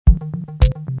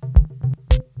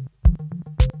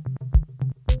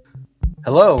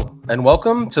Hello, and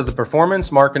welcome to the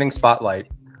Performance Marketing Spotlight.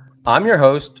 I'm your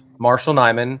host, Marshall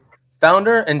Nyman,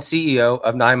 founder and CEO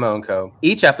of Nymo & Co.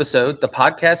 Each episode, the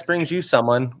podcast brings you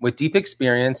someone with deep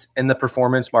experience in the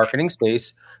performance marketing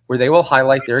space where they will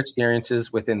highlight their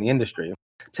experiences within the industry.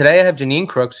 Today, I have Jeannine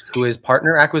Crooks, who is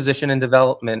Partner Acquisition and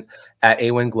Development at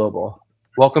AWIN Global.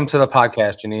 Welcome to the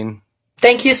podcast, Jeannine.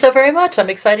 Thank you so very much. I'm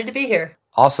excited to be here.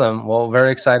 Awesome. Well, very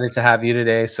excited to have you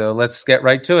today. So let's get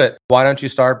right to it. Why don't you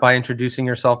start by introducing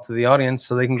yourself to the audience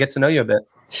so they can get to know you a bit?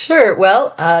 Sure.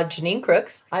 Well, Jeannine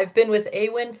Crooks. I've been with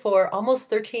AWIN for almost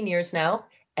 13 years now,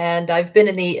 and I've been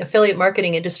in the affiliate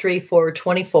marketing industry for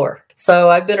 24.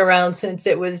 So I've been around since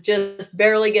it was just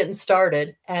barely getting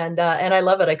started, and I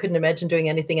love it. I couldn't imagine doing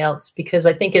anything else because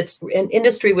I think it's an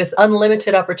industry with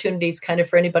unlimited opportunities kind of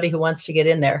for anybody who wants to get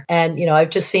in there. And, I've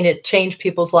just seen it change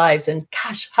people's lives, and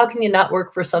gosh, how can you not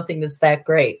work for something that's that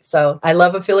great? So I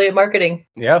love affiliate marketing.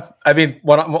 Yeah. I mean,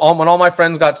 when all my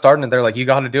friends got started, they're like, you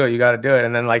got to do it.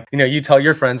 And then you tell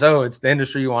your friends, oh, it's the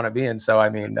industry you want to be in. So, I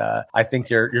mean, I think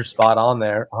you're spot on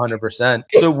there 100%.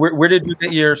 So where did you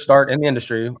get your start in the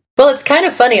industry? Well, it's kind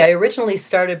of funny. I originally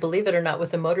started, believe it or not,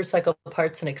 with a motorcycle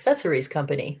parts and accessories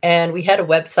company. And we had a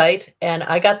website, and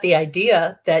I got the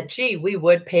idea that, we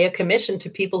would pay a commission to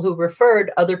people who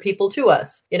referred other people to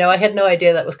us. I had no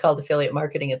idea that was called affiliate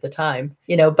marketing at the time,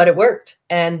 but it worked.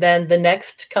 And then the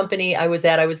next company I was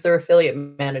at, I was their affiliate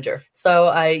manager. So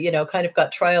I, kind of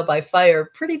got trial by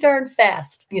fire pretty darn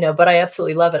fast, but I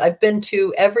absolutely love it. I've been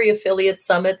to every affiliate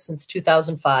summit since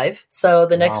 2005. So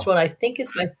the next one, I think,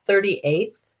 is my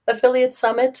 38th. Affiliate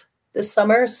Summit this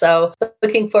summer. So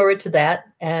looking forward to that.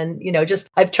 And,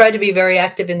 I've tried to be very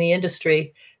active in the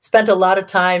industry, spent a lot of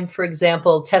time, for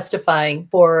example, testifying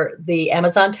for the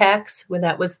Amazon tax when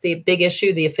that was the big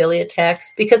issue, the affiliate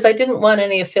tax, because I didn't want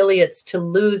any affiliates to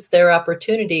lose their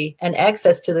opportunity and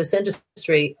access to this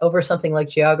industry over something like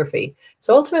geography.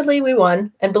 So ultimately we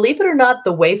won. And believe it or not,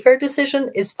 the Wayfair decision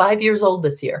is 5 years old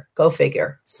this year. Go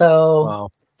figure. So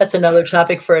That's another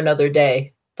topic for another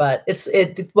day. But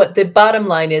what the bottom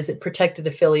line is, it protected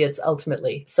affiliates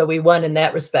ultimately. So we won in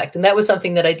that respect. And that was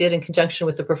something that I did in conjunction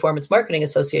with the Performance Marketing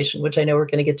Association, which I know we're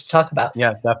going to get to talk about.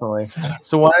 Yeah, definitely.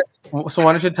 So why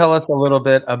don't you tell us a little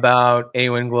bit about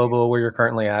AWIN Global, where you're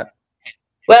currently at?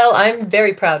 Well, I'm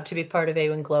very proud to be part of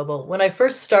AWIN Global. When I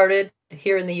first started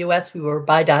here in the US, we were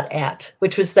Buy.at,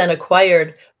 which was then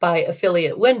acquired by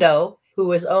Affiliate Window, who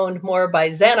was owned more by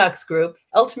Xanax Group.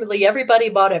 Ultimately, everybody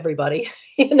bought everybody,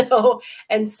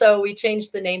 and so we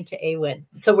changed the name to AWIN.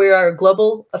 So we are a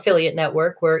global affiliate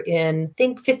network. We're in, I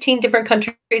think, 15 different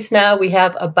countries now. We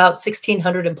have about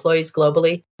 1,600 employees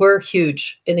globally. We're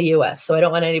huge in the US, so I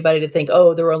don't want anybody to think,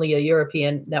 oh, they're only a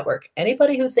European network.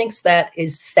 Anybody who thinks that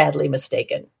is sadly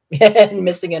mistaken and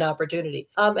missing an opportunity.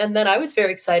 And then I was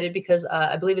very excited because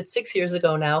I believe it's 6 years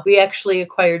ago now, we actually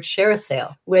acquired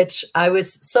ShareASale, which I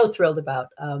was so thrilled about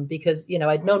because,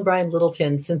 I'd known Brian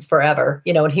Littleton since forever,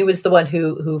 and he was the one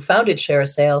who founded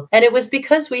ShareASale. And it was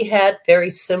because we had very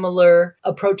similar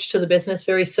approach to the business,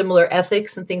 very similar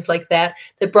ethics and things like that,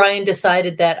 that Brian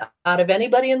decided that out of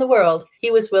anybody in the world, he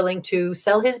was willing to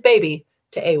sell his baby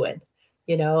to AWIN.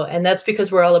 And that's because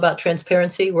we're all about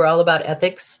transparency. We're all about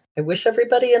ethics. I wish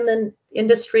everybody in the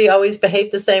industry always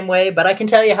behaved the same way, but I can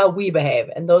tell you how we behave,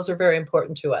 and those are very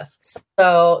important to us.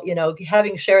 So,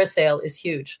 having ShareASale is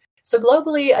huge. So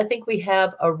globally, I think we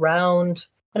have around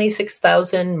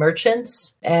 26,000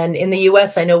 merchants. And in the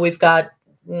US, I know we've got,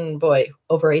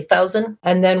 over 8,000.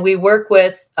 And then we work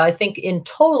with, I think in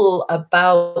total,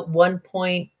 about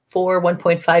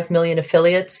 1.5 million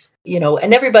affiliates,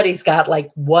 and everybody's got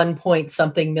like 1 point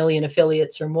something million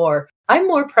affiliates or more. I'm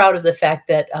more proud of the fact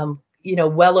that,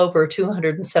 well over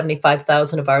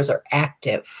 275,000 of ours are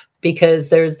active, because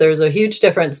there's a huge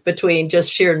difference between just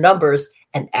sheer numbers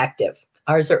and active.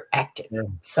 Ours are active. Yeah.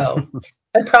 So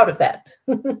I'm proud of that.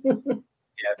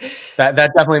 Yeah, that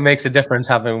definitely makes a difference,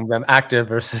 having them active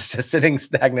versus just sitting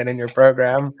stagnant in your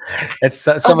program. It's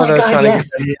some of those trying to get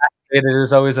them activated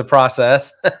is always a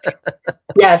process.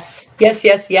 Yes.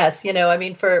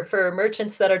 For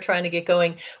merchants that are trying to get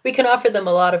going, we can offer them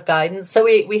a lot of guidance. So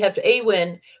we have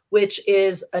AWIN, which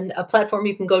is a platform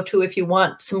you can go to if you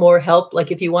want some more help,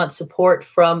 like if you want support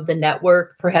from the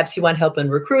network, perhaps you want help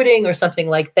in recruiting or something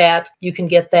like that, you can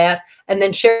get that. And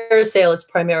then ShareASale is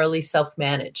primarily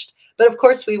self-managed. But of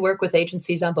course, we work with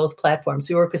agencies on both platforms.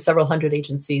 We work with several hundred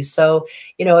agencies. So,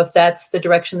 if that's the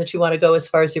direction that you want to go as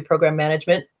far as your program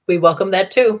management, we welcome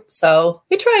that too. So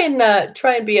we try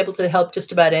and be able to help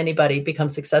just about anybody become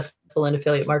successful in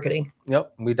affiliate marketing.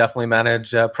 Yep, we definitely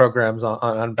manage programs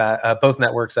on both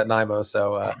networks at Nymo,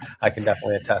 so I can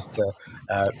definitely attest to.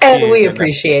 And we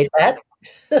appreciate that.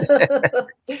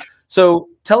 So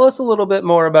tell us a little bit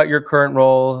more about your current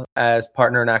role as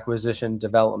partner in acquisition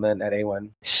development at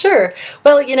AWIN. Sure.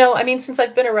 Well, since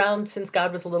I've been around since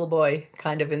God was a little boy,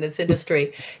 kind of in this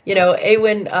industry,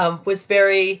 AWIN was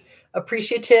very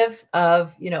appreciative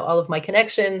of, all of my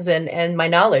connections and my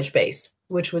knowledge base,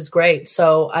 which was great.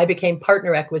 So I became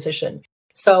partner acquisition.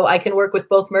 So I can work with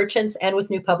both merchants and with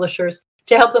new publishers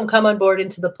to help them come on board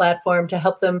into the platform, to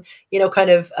help them,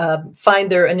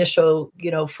 find their initial,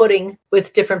 footing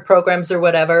with different programs or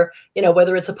whatever,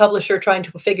 whether it's a publisher trying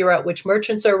to figure out which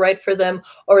merchants are right for them,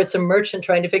 or it's a merchant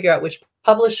trying to figure out which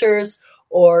publishers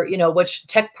or, which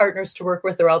tech partners to work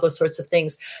with, or all those sorts of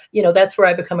things. That's where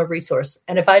I become a resource.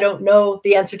 And if I don't know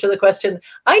the answer to the question,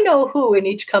 I know who in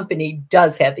each company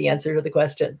does have the answer to the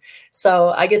question.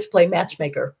 So I get to play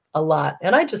matchmaker a lot,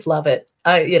 and I just love it.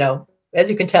 As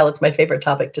you can tell, it's my favorite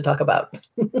topic to talk about.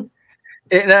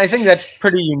 And I think that's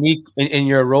pretty unique in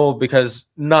your role, because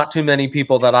not too many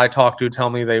people that I talk to tell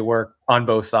me they work on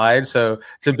both sides. So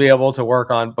to be able to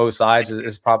work on both sides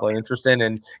is probably interesting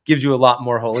and gives you a lot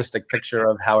more holistic picture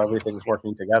of how everything's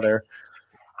working together.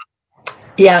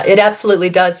 Yeah, it absolutely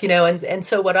does, and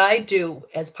so what I do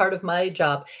as part of my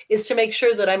job is to make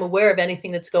sure that I'm aware of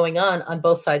anything that's going on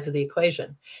both sides of the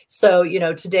equation. So,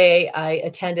 today I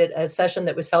attended a session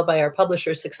that was held by our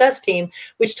publisher success team,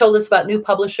 which told us about new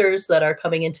publishers that are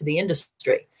coming into the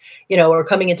industry, or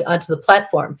coming onto the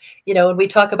platform, and we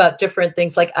talk about different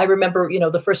things. Like I remember,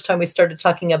 the first time we started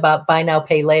talking about buy now,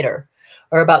 pay later,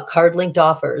 or about card linked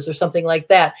offers or something like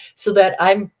that, so that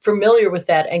I'm familiar with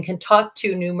that and can talk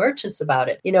to new merchants about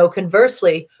it.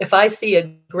 Conversely, if I see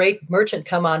a great merchant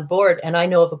come on board and I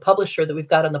know of a publisher that we've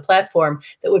got on the platform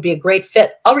that would be a great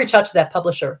fit, I'll reach out to that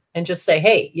publisher and just say,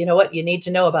 hey, you know what? You need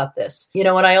to know about this. And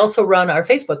I also run our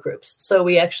Facebook groups. So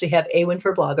we actually have AWIN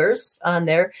for bloggers on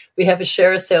there. We have a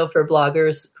share a sale for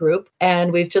bloggers group,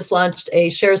 and we've just launched a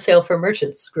share a sale for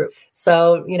merchants group.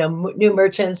 So, new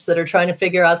merchants that are trying to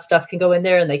figure out stuff can go in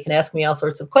there and they can ask me all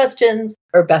sorts of questions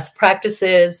or best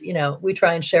practices. We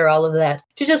try and share all of that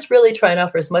to just really try and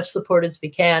offer as much support as we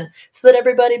can so that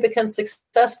everybody becomes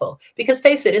successful. Because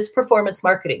face it, it's performance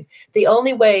marketing. The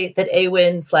only way that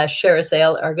AWIN/share a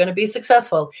sale are going to be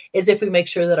successful is if we make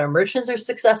sure that our merchants are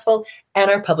successful and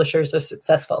our publishers are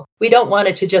successful. We don't want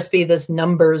it to just be this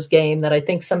numbers game that I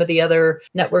think some of the other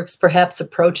networks perhaps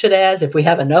approach it as. If we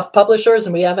have enough publishers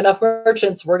and we have enough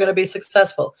merchants, we're going to be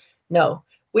successful. No.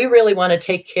 We really want to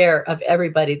take care of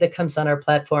everybody that comes on our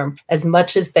platform as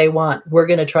much as they want. We're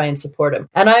going to try and support them.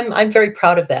 And I'm very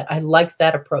proud of that. I like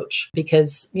that approach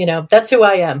because, that's who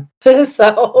I am.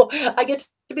 So I get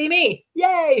to be me.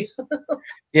 Yay.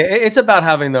 Yeah, it's about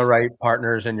having the right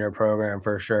partners in your program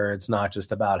for sure. It's not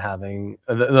just about having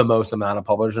the most amount of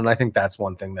publishers. And I think that's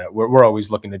one thing that we're always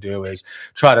looking to do is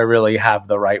try to really have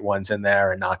the right ones in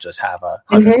there and not just have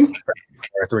 100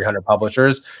 or 300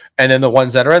 publishers. And then the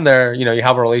ones that are in there, you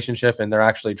have a relationship and they're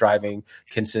actually driving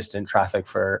consistent traffic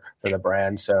for the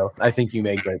brand. So I think you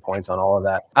made great points on all of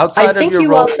that. I think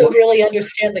you also really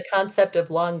understand the concept of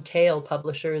long tail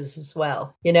publishers as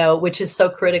well, which is so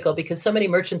critical because so many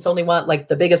merchants only want like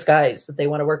the biggest guys that they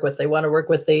want to work with. They want to work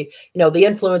with the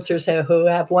influencers who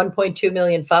have 1.2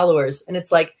 million followers. And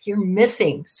it's like, you're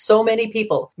missing so many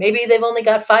people. Maybe they've only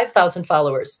got 5,000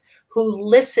 followers who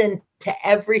listen to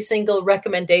every single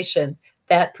recommendation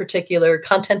that particular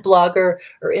content blogger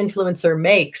or influencer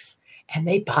makes, and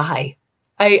they buy.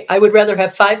 I would rather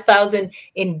have 5,000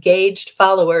 engaged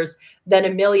followers than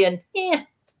 1 million.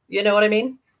 You know what I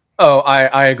mean? Oh,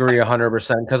 I agree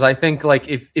 100%. Because I think like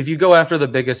if you go after the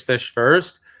biggest fish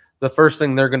first, the first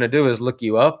thing they're going to do is look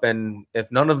you up. And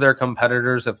if none of their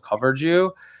competitors have covered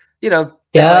you, they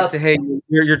might say, hey,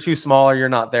 you're too small or you're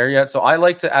not there yet. So I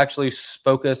like to actually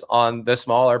focus on the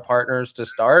smaller partners to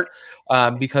start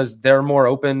because they're more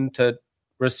open to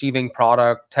receiving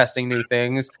product, testing new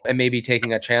things, and maybe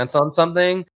taking a chance on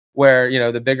something where,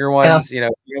 the bigger ones,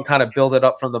 you kind of build it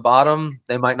up from the bottom.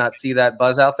 They might not see that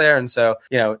buzz out there. And so,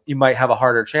 you might have a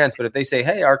harder chance. But if they say,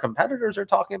 hey, our competitors are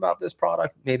talking about this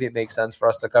product, maybe it makes sense for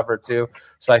us to cover it too.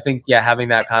 So I think, having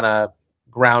that kind of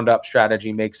ground up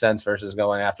strategy makes sense versus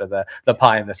going after the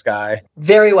pie in the sky.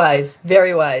 Very wise.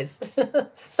 Very wise.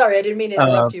 Sorry, I didn't mean to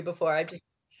interrupt you before. Just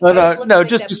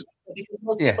because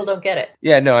most people don't get it.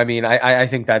 Yeah, no, I mean, I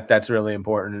think that's really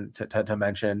important to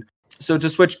mention. So to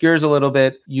switch gears a little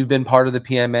bit, you've been part of the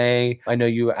PMA. I know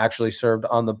you actually served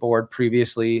on the board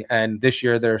previously, and this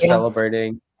year they're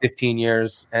celebrating 15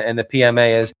 years. And the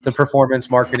PMA is the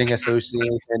Performance Marketing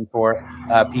Association. For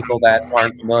people that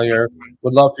aren't familiar,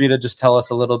 would love for you to just tell us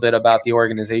a little bit about the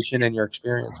organization and your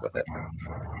experience with it.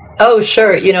 Oh,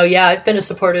 sure. I've been a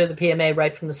supporter of the PMA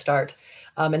right from the start.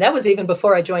 And that was even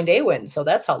before I joined AWIN. So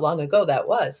that's how long ago that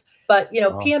was. But,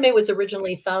 Wow. PMA was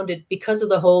originally founded because of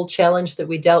the whole challenge that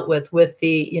we dealt with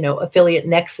the, affiliate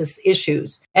nexus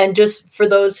issues. And just for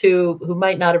those who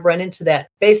might not have run into that,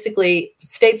 basically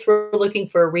states were looking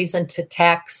for a reason to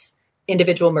tax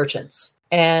individual merchants.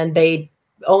 And they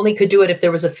only could do it if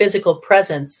there was a physical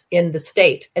presence in the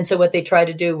state. And so what they tried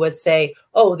to do was say,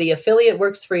 oh, the affiliate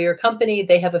works for your company.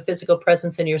 They have a physical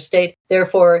presence in your state.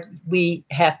 Therefore, you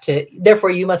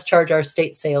must charge our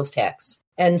state sales tax.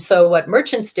 And so what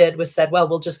merchants did was said, well,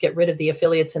 we'll just get rid of the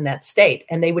affiliates in that state.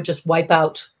 And they would just wipe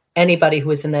out anybody who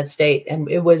was in that state.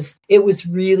 And it was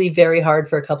really very hard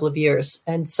for a couple of years.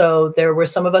 And so there were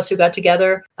some of us who got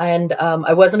together, and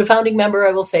I wasn't a founding member,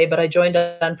 I will say, but I joined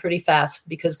on pretty fast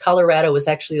because Colorado was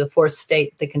actually the fourth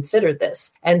state that considered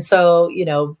this. And so,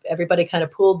 everybody kind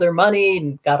of pooled their money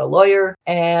and got a lawyer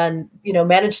and,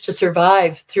 managed to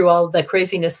survive through all the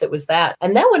craziness that was that.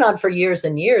 And that went on for years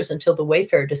and years until the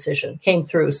Wayfair decision came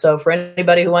through. So for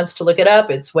anybody who wants to look it up,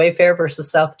 it's Wayfair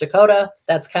versus South Dakota.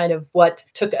 That's kind of what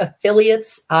took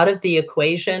affiliates out of the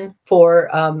equation for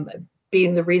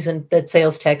being the reason that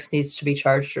sales tax needs to be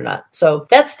charged or not. So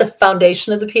that's the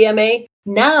foundation of the PMA.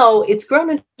 Now it's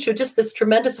grown into just this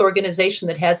tremendous organization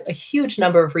that has a huge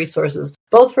number of resources,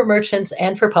 both for merchants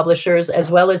and for publishers,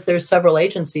 as well as there's several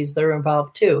agencies that are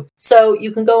involved too. So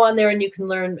you can go on there and you can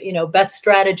learn, best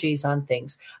strategies on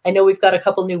things. I know we've got a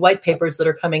couple new white papers that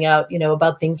are coming out,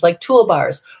 about things like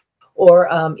toolbars, or,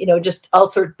 just all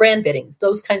sort of brand bidding,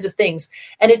 those kinds of things.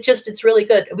 And it's really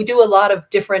good. We do a lot of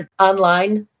different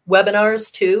online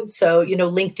webinars too. So,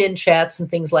 LinkedIn chats and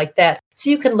things like that. So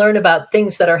you can learn about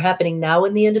things that are happening now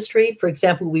in the industry. For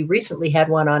example, we recently had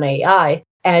one on AI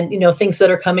and, things that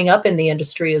are coming up in the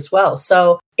industry as well.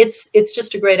 So it's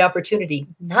just a great opportunity,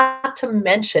 not to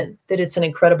mention that it's an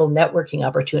incredible networking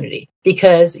opportunity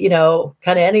because,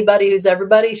 kind of anybody who's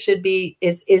everybody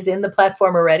is in the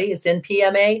platform already, is in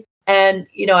PMA. And,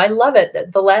 I love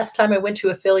it. The last time I went to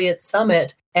Affiliate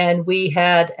Summit and we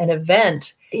had an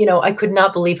event, I could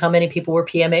not believe how many people were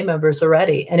PMA members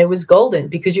already. And it was golden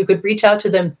because you could reach out to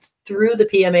them through the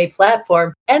PMA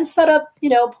platform and set up,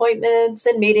 appointments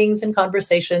and meetings and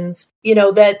conversations,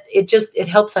 that it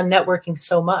helps on networking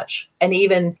so much. And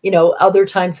even, other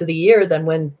times of the year than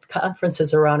when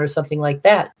conferences are on or something like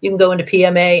that, you can go into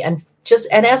PMA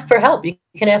and ask for help. You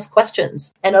can ask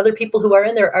questions, and other people who are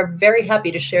in there are very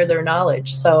happy to share their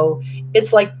knowledge. So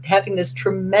it's like having this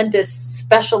tremendous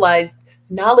specialized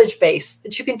knowledge base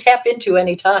that you can tap into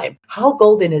anytime. How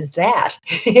golden is that?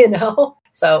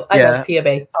 So I love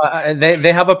PMA. And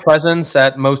they have a presence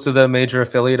at most of the major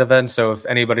affiliate events. So if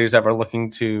anybody's ever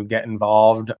looking to get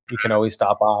involved, you can always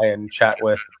stop by and chat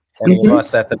with any of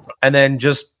us and then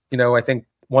just, I think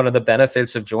one of the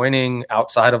benefits of joining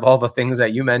outside of all the things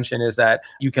that you mentioned is that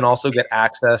you can also get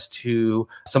access to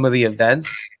some of the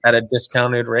events at a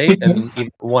discounted rate and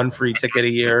even one free ticket a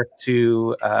year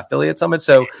to Affiliate Summit.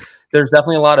 So there's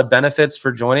definitely a lot of benefits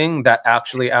for joining that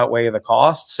actually outweigh the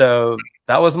cost. So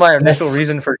that was my initial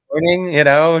reason for joining,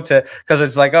 because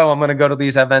it's like, oh, I'm going to go to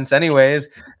these events anyways.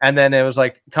 And then it was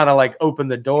like, kind of like open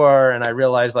the door. And I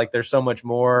realized like there's so much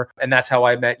more. And that's how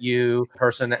I met you in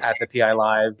person at the PI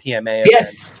Live PMA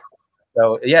event.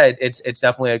 So yeah, it's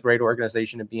definitely a great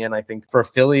organization to be in. I think for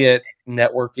affiliate,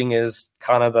 networking is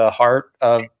kind of the heart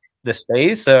of the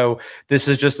space. So this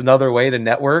is just another way to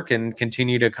network and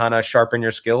continue to kind of sharpen your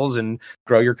skills and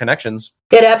grow your connections.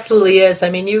 It absolutely is.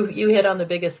 I mean, you hit on the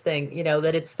biggest thing,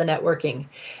 that it's the networking.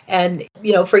 And,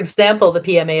 for example, the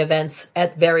PMA events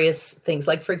at various things,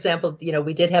 like, for example,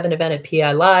 we did have an event at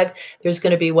PI Live. There's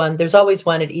going to be one. There's always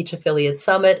one at each affiliate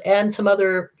summit and some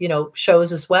other,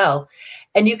 shows as well.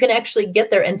 And you can actually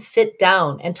get there and sit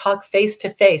down and talk face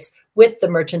to face with the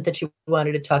merchant that you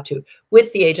wanted to talk to,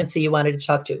 with the agency you wanted to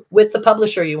talk to, with the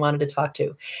publisher you wanted to talk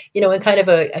to, in kind of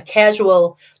a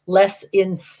casual, less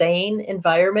insane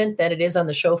environment than it is on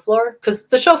the show floor. Because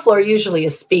the show floor usually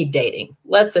is speed dating.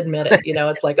 Let's admit it.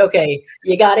 It's like, okay,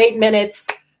 you got 8 minutes.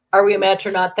 Are we a match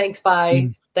or not? Thanks,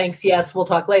 bye. Thanks, yes, we'll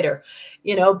talk later.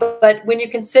 But when you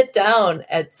can sit down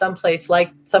at some place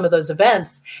like some of those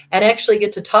events and actually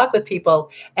get to talk with people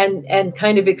and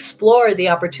kind of explore the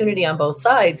opportunity on both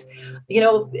sides,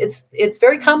 it's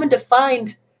very common to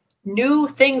find new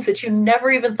things that you never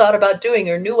even thought about doing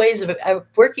or new ways of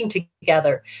working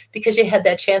together because you had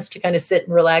that chance to kind of sit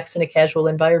and relax in a casual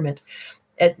environment.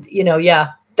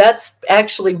 That's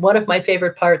actually one of my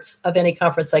favorite parts of any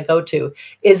conference I go to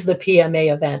is the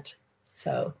PMA event.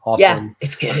 So awesome.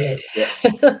 It's good.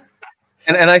 Yeah.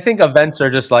 and I think events are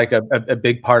just like a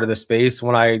big part of the space.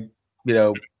 When I,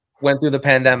 went through the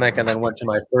pandemic and then went to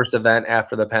my first event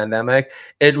after the pandemic,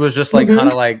 it was just like kind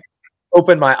of like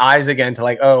opened my eyes again to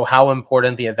like, oh, how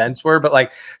important the events were, but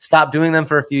like stopped doing them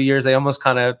for a few years. They almost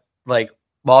kind of like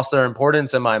lost their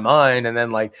importance in my mind. And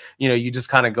then like, you just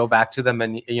kind of go back to them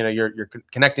and, you're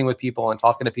connecting with people and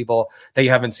talking to people that you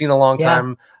haven't seen a long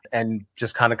time and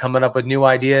just kind of coming up with new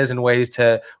ideas and ways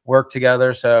to work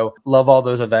together. So love all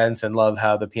those events and love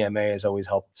how the PMA has always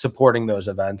helped supporting those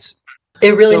events.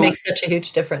 It really makes such a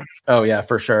huge difference. Oh, yeah,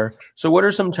 for sure. So what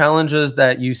are some challenges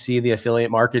that you see the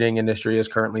affiliate marketing industry is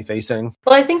currently facing?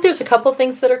 Well, I think there's a couple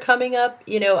things that are coming up.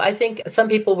 I think some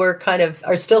people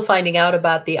are still finding out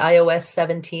about the iOS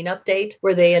 17 update,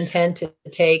 where they intend to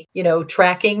take,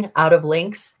 tracking out of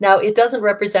links. Now, it doesn't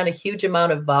represent a huge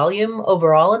amount of volume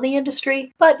overall in the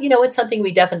industry, but, it's something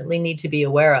we definitely need to be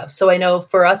aware of. So I know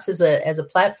for us as a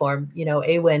platform,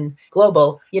 AWIN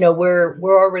Global, we're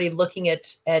already looking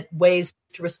at ways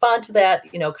to respond to that,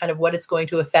 kind of what it's going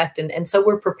to affect. And so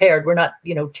we're prepared. We're not,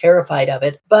 terrified of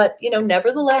it. But,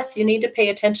 nevertheless, you need to pay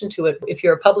attention to it. If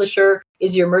you're a publisher,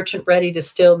 is your merchant ready to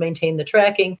still maintain the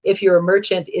tracking? If you're a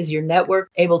merchant, is your network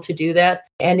able to do that?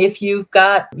 And if you've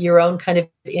got your own kind of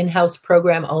in-house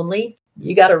program only,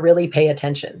 you got to really pay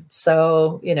attention.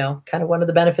 So, kind of one of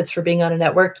the benefits for being on a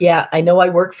network. Yeah, I know I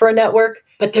work for a network,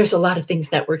 but there's a lot of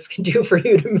things networks can do for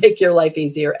you to make your life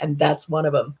easier. And that's one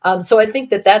of them. So I think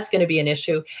that's going to be an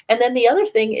issue. And then the other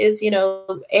thing is,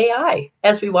 AI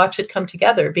as we watch it come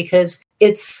together, because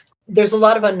there's a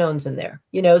lot of unknowns in there,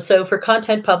 so for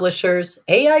content publishers,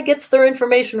 AI gets their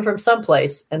information from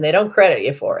someplace and they don't credit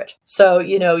you for it. So,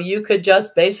 you could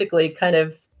just basically kind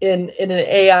of in an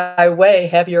AI way,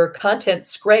 have your content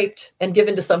scraped and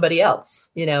given to somebody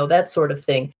else, that sort of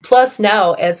thing. Plus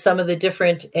now, as some of the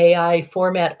different AI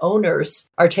format owners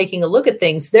are taking a look at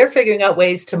things, they're figuring out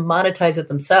ways to monetize it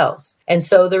themselves. And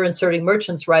so they're inserting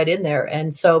merchants right in there.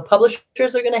 And so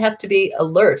publishers are going to have to be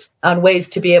alert on ways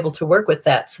to be able to work with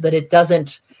that so that it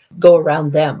doesn't go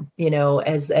around them,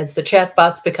 as the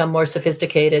chatbots become more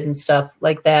sophisticated and stuff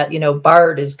like that.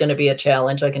 Bard is going to be a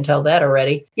challenge. I can tell that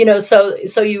already.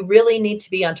 So you really need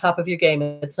to be on top of your game.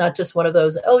 It's not just one of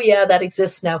those, oh yeah, that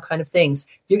exists now kind of things.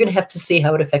 You're going to have to see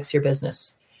how it affects your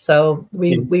business. So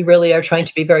we really are trying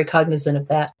to be very cognizant of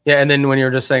that. Yeah. And then when you're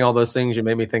just saying all those things, you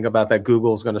made me think about that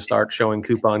Google's going to start showing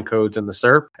coupon codes in the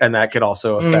SERP, and that could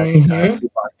also affect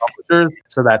coupon publishers.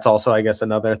 So that's also, I guess,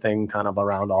 another thing kind of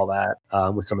around all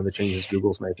that with some of the changes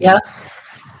Google's making. Yeah.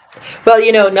 Well,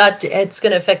 it's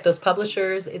going to affect those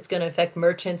publishers. It's going to affect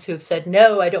merchants who've said,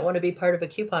 no, I don't want to be part of a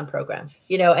coupon program,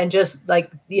 and just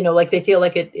like they feel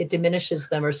like it diminishes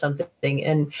them or something.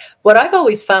 And what I've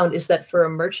always found is that for a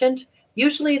merchant,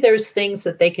 usually there's things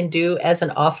that they can do as an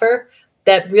offer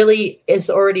that really is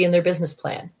already in their business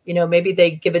plan. Maybe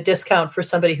they give a discount for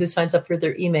somebody who signs up for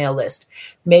their email list.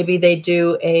 Maybe they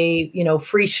do a,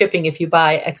 free shipping if you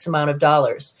buy X amount of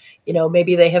dollars.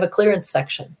 Maybe they have a clearance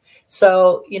section.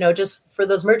 So, just for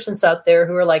those merchants out there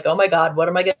who are like, oh my God, what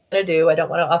am I going to do? I don't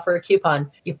want to offer a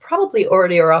coupon. You probably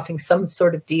already are offering some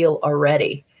sort of deal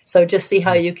already. So just see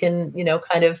how you can,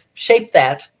 kind of shape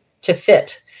that to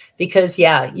fit. Because,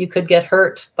 yeah, you could get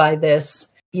hurt by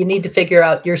this. You need to figure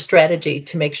out your strategy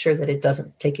to make sure that it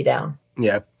doesn't take you down.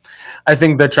 Yeah. I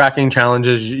think the tracking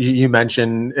challenges you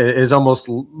mentioned is almost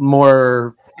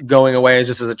more going away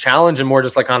just as a challenge and more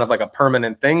just like kind of like a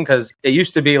permanent thing. Because it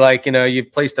used to be like, you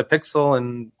placed a pixel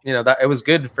and, that it was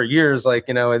good for years. Like,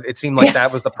 it seemed like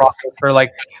that was the process for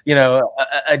like,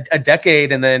 a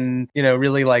decade. And then,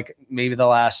 really like maybe the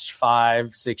last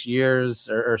 5-6 years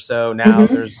or so now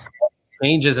there's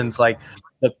changes, and it's like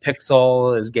the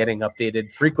pixel is getting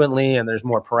updated frequently and there's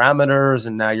more parameters,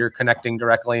 and now you're connecting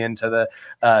directly into the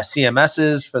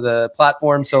CMSs for the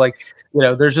platform. So like,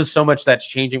 there's just so much that's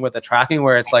changing with the tracking,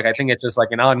 where it's like, I think it's just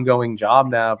like an ongoing job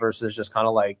now versus just kind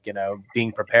of like,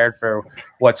 being prepared for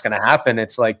what's going to happen.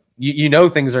 It's like,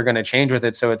 things are going to change with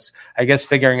it. So it's, I guess,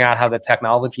 figuring out how the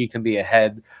technology can be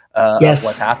ahead of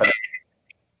what's happening.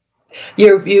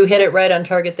 You hit it right on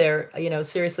target there,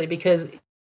 seriously, because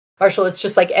Marshall, it's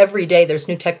just like every day there's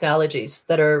new technologies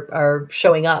that are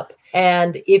showing up.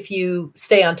 And if you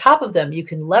stay on top of them, you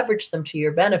can leverage them to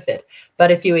your benefit. But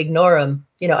if you ignore them,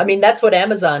 that's what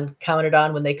Amazon counted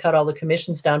on when they cut all the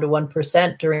commissions down to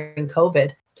 1% during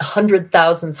COVID. Hundreds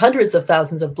of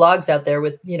thousands of blogs out there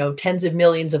with, tens of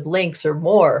millions of links or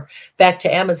more back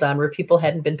to Amazon where people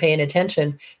hadn't been paying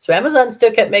attention. So Amazon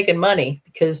still kept making money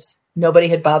because nobody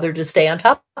had bothered to stay on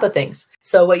top of things.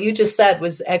 So what you just said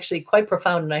was actually quite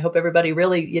profound. And I hope everybody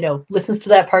really, listens to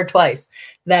that part twice,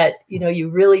 that, you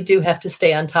really do have to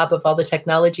stay on top of all the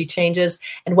technology changes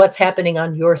and what's happening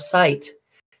on your site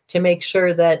to make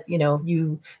sure that,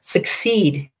 you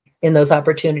succeed in those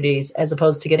opportunities as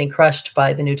opposed to getting crushed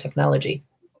by the new technology.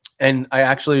 And I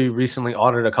actually recently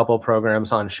audited a couple of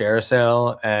programs on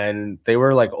ShareSale, and they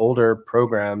were like older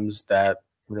programs that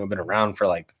have been around for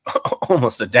like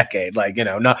almost a decade, like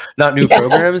not new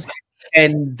programs,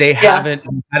 and they hadn't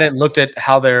looked at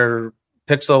how their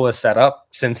Pixel was set up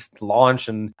since launch,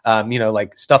 and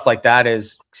like stuff like that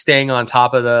is staying on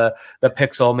top of the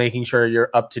Pixel, making sure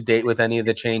you're up to date with any of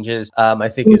the changes. I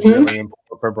think is really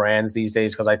important for brands these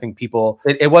days, because I think people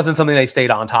it wasn't something they stayed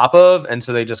on top of, and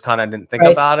so they just kind of didn't think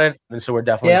about it. And so we're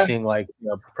definitely seeing like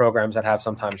programs that have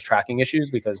sometimes tracking issues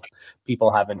because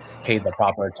people haven't paid the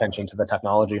proper attention to the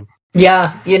technology.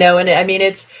 Yeah, and I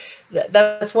mean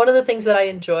that's one of the things that I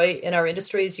enjoy in our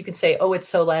industry is you can say, oh, it's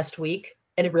so last week,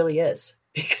 and it really is,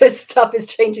 because stuff is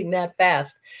changing that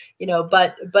fast,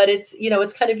 but it's,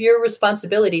 it's kind of your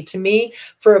responsibility. To me,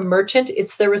 for a merchant,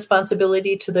 it's their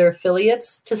responsibility to their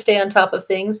affiliates to stay on top of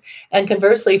things. And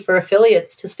conversely, for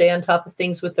affiliates to stay on top of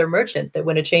things with their merchant, that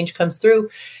when a change comes through,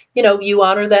 you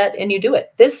honor that and you do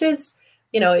it. This is,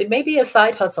 it may be a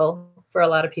side hustle for a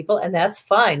lot of people, and that's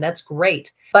fine. That's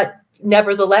great. But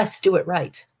nevertheless, do it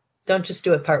right. Don't just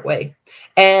do it part way.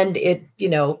 And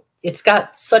it's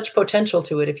got such potential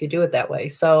to it if you do it that way.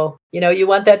 So, you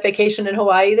want that vacation in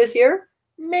Hawaii this year?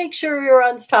 Make sure you're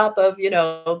on top of,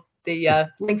 the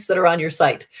links that are on your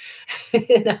site,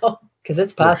 because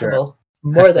it's possible,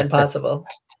 more than possible.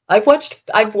 I've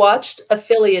watched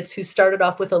affiliates who started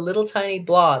off with a little tiny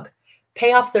blog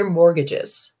pay off their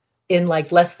mortgages in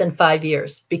like less than 5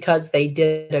 years because they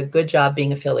did a good job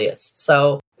being affiliates.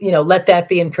 So, let that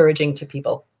be encouraging to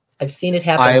people. I've seen it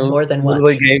happen more than once. I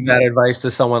literally gave that advice to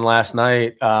someone last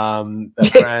night. A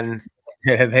friend,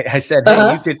 I said,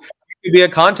 hey, you could be a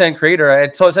content creator.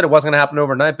 So I said it wasn't going to happen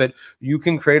overnight, but you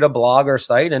can create a blog or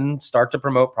site and start to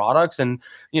promote products. And,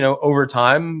 over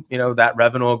time, that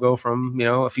revenue will go from,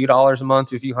 a few dollars a month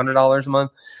to a few $100s a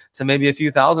month to maybe a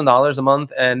few $1,000s a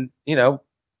month. And,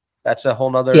 that's a whole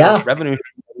nother revenue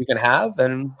stream that we can have.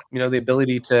 And, the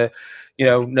ability to,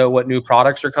 know what new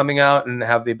products are coming out and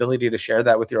have the ability to share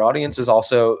that with your audience is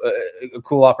also a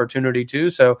cool opportunity too.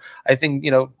 So I think,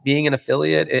 being an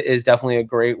affiliate is definitely a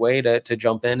great way to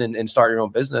jump in and start your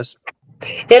own business.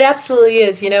 It absolutely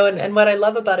is, and what I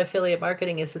love about affiliate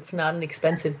marketing is it's not an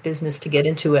expensive business to get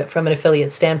into it from an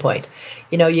affiliate standpoint.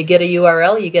 You get a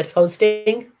URL, you get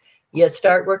hosting, you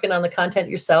start working on the content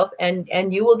yourself, and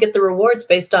you will get the rewards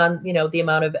based on, the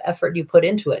amount of effort you put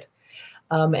into it.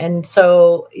 And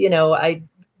so, I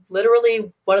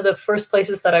literally, one of the first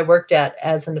places that I worked at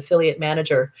as an affiliate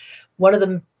manager, one of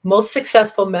the most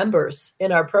successful members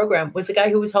in our program was a guy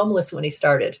who was homeless when he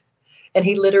started. And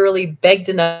he literally begged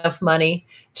enough money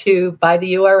to buy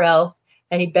the URL,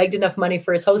 and he begged enough money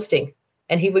for his hosting.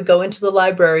 And he would go into the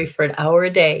library for an hour a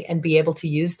day and be able to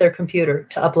use their computer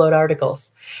to upload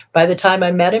articles. By the time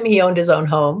I met him, he owned his own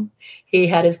home. He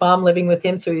had his mom living with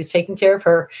him, so he was taking care of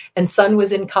her. And son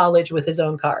was in college with his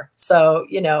own car. So,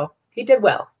 he did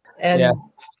well. And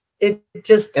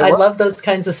I love those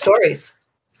kinds of stories.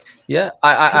 Yeah.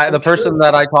 The person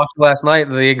that I talked to last night,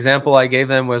 the example I gave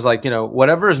them was like,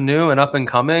 whatever is new and up and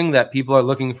coming that people are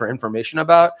looking for information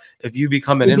about, if you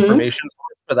become an information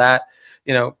source for that,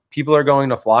 people are going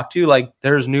to flock to. Like,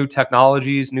 there's new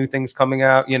technologies, new things coming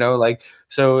out,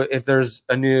 so if there's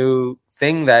a new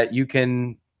thing that you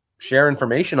can share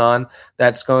information on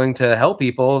that's going to help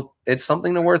people, it's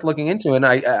something worth looking into. And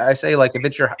I say, like,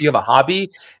 if you have a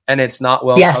hobby and it's not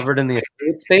well covered in the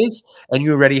affiliate space, and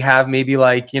you already have maybe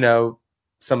like,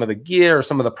 some of the gear or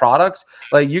some of the products,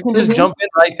 like, you can just jump in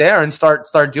right there and start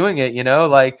doing it,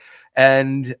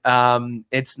 and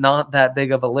it's not that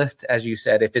big of a lift, as you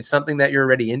said. If it's something that you're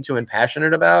already into and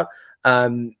passionate about,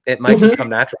 it might just come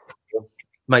natural. You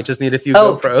might just need a few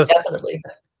GoPros. Definitely.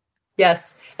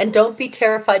 Yes. And don't be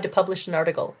terrified to publish an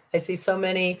article. I see so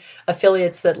many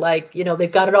affiliates that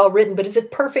they've got it all written, but is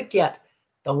it perfect yet?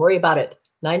 Don't worry about it.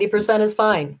 90% is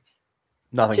fine.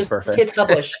 Nothing's just perfect. Hit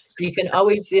publish. You can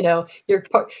always,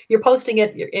 you're posting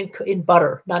it in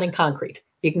butter, not in concrete.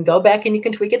 You can go back and you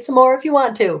can tweak it some more if you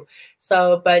want to.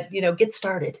 So, but get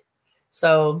started.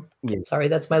 So sorry,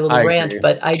 that's my little rant,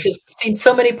 but I just seen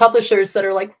so many publishers that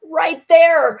are like right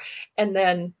there and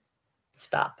then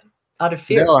stop out of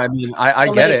fear. No, I mean,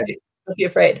 I get it. Don't be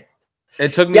afraid.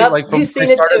 It took me from when I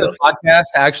started the podcast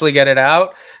to actually get it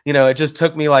out. It just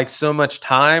took me like so much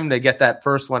time to get that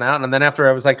first one out. And then after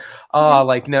I was like,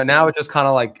 now it just kind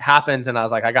of like happens. And I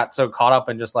was like, I got so caught up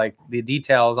in just like the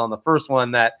details on the first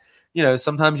one that,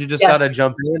 sometimes you just got to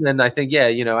jump in. And I think,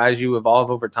 as you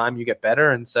evolve over time, you get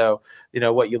better. And so,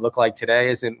 what you look like today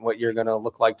isn't what you're going to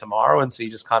look like tomorrow. And so you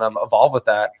just kind of evolve with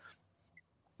that.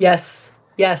 Yes.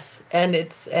 Yes, and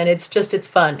it's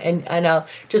fun. And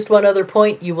just one other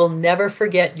point, you will never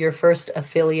forget your first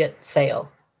affiliate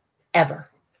sale, ever.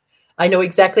 I know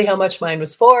exactly how much mine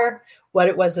was for, what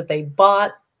it was that they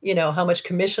bought, how much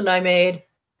commission I made.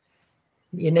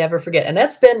 You never forget. And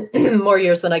that's been more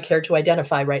years than I care to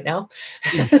identify right now.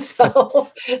 So,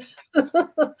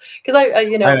 because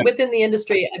within the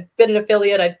industry, I've been an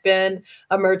affiliate, I've been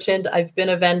a merchant, I've been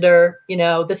a vendor,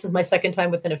 this is my second time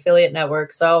with an affiliate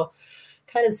network. So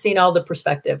kind of seen all the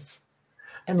perspectives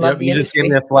and love the industry. You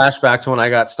just gave me a flashback to when I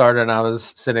got started and I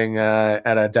was sitting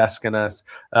at a desk in a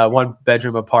one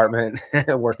bedroom apartment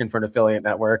working for an affiliate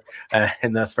network.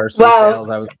 In those first few sales,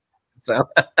 I was so.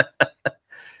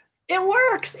 It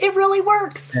works. It really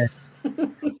works.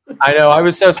 I know. I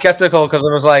was so skeptical because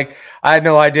it was like I had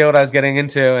no idea what I was getting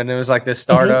into, and it was like this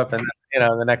startup, and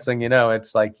the next thing you know,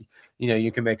 it's like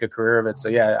you can make a career of it. So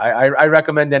yeah, I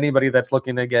recommend anybody that's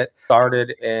looking to get started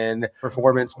in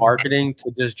performance marketing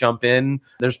to just jump in.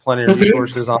 There's plenty of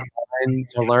resources online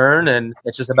to learn, and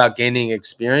it's just about gaining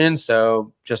experience.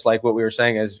 So just like what we were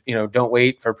saying is, don't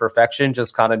wait for perfection.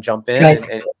 Just kind of jump in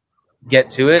and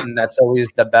get to it. And that's always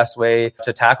the best way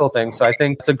to tackle things. So I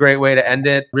think it's a great way to end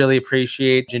it. Really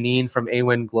appreciate Jeannine from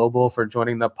AWIN Global for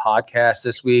joining the podcast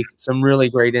this week. Some really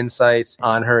great insights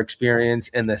on her experience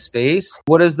in the space.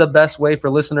 What is the best way for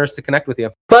listeners to connect with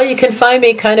you? Well, you can find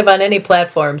me kind of on any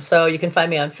platform. So you can find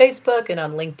me on Facebook and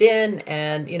on LinkedIn,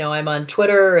 and, I'm on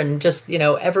Twitter and just,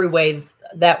 every way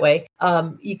that way.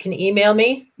 You can email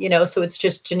me, so it's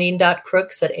just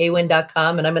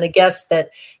Jeannine.Crooks@awin.com. And I'm going to guess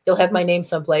that you'll have my name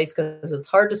someplace because it's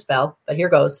hard to spell, but here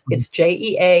goes. It's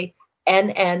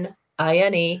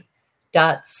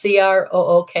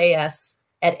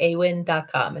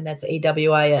JEANNINE.CROOKS@awin.com. And that's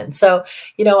AWIN. So,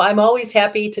 I'm always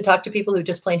happy to talk to people who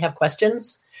just plain have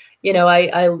questions.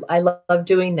 I love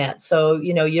doing that. So,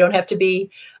 you don't have to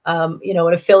be, an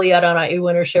affiliate on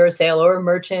AWIN or share a sale or a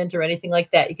merchant or anything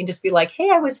like that. You can just be like, hey,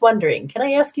 I was wondering, can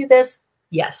I ask you this?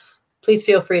 Yes, please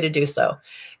feel free to do so.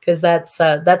 Because that's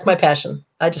my passion.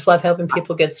 I just love helping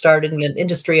people get started in an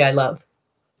industry I love.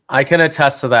 I can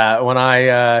attest to that. When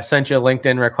I sent you a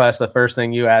LinkedIn request, the first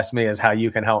thing you asked me is how you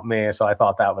can help me. So I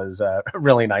thought that was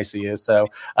really nice of you. So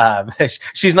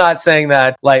she's not saying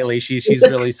that lightly. She's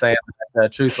really saying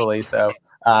that truthfully. So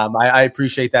I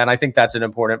appreciate that. And I think that's an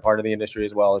important part of the industry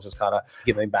as well, is just kind of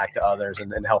giving back to others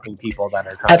and helping people that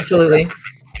are trying. Absolutely.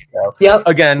 So,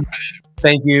 again,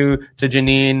 thank you to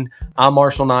Jeannine. I'm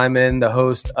Marshall Nyman, the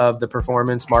host of the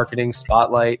Performance Marketing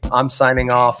Spotlight. I'm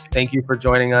signing off. Thank you for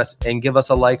joining us, and give us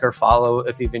a like or follow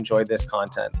if you've enjoyed this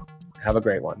content. Have a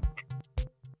great one.